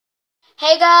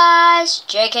Hey guys,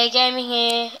 JK Gaming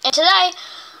here, and today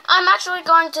I'm actually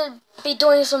going to be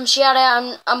doing some shout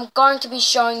out. I'm going to be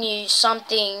showing you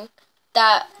something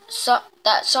that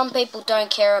some people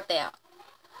don't care about.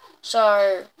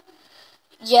 So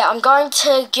yeah, I'm going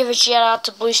to give a shout out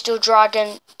to Blue Steel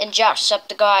Dragon and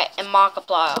Jacksepticeye and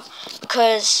Markiplier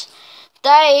because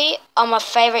they are my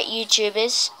favorite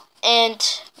YouTubers, and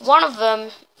one of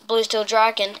them, Blue Steel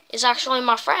Dragon, is actually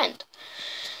my friend.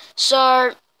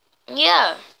 So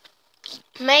yeah,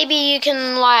 maybe you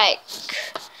can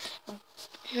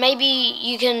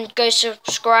go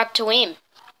subscribe to him.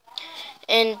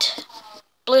 And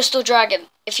Blue Steel Dragon,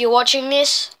 if you're watching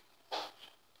this,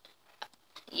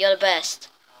 you're the best.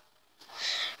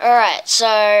 Alright,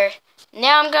 so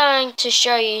now I'm going to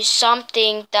show you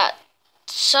something that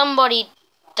someone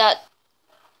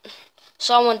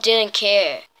didn't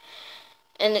care.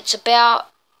 And it's about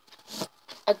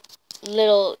a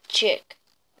little chick.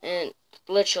 And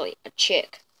literally a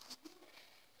chick.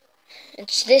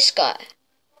 It's this guy.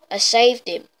 I saved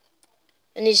him.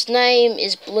 And his name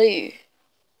is Blue.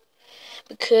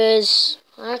 Because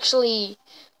I actually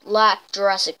like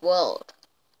Jurassic World.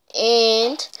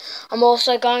 And I'm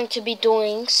also going to be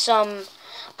doing some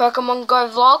Pokemon Go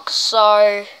vlogs,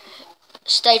 so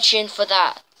stay tuned for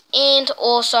that. And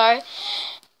also,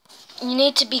 you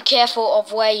need to be careful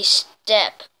of where you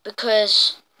step,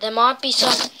 because there might be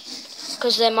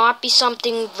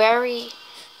something very,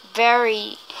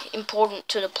 very important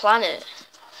to the planet.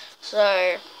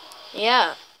 So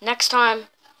yeah, next time,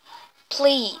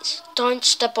 please don't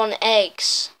step on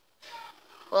eggs.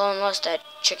 Well, unless they're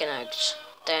chicken eggs,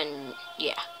 then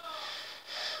yeah.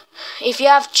 If you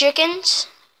have chickens,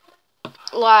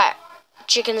 like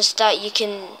chickens that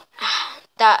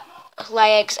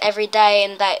lay eggs every day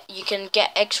and that you can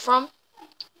get eggs from,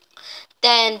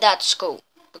 then that's cool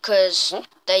because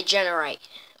they generate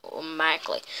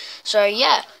automatically. So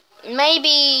yeah,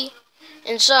 maybe,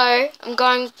 and so I'm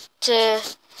going to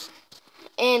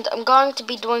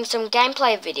be doing some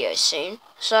gameplay videos soon.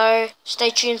 So stay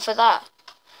tuned for that.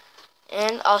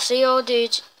 And I'll see you all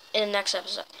dudes in the next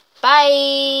episode.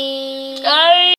 Bye!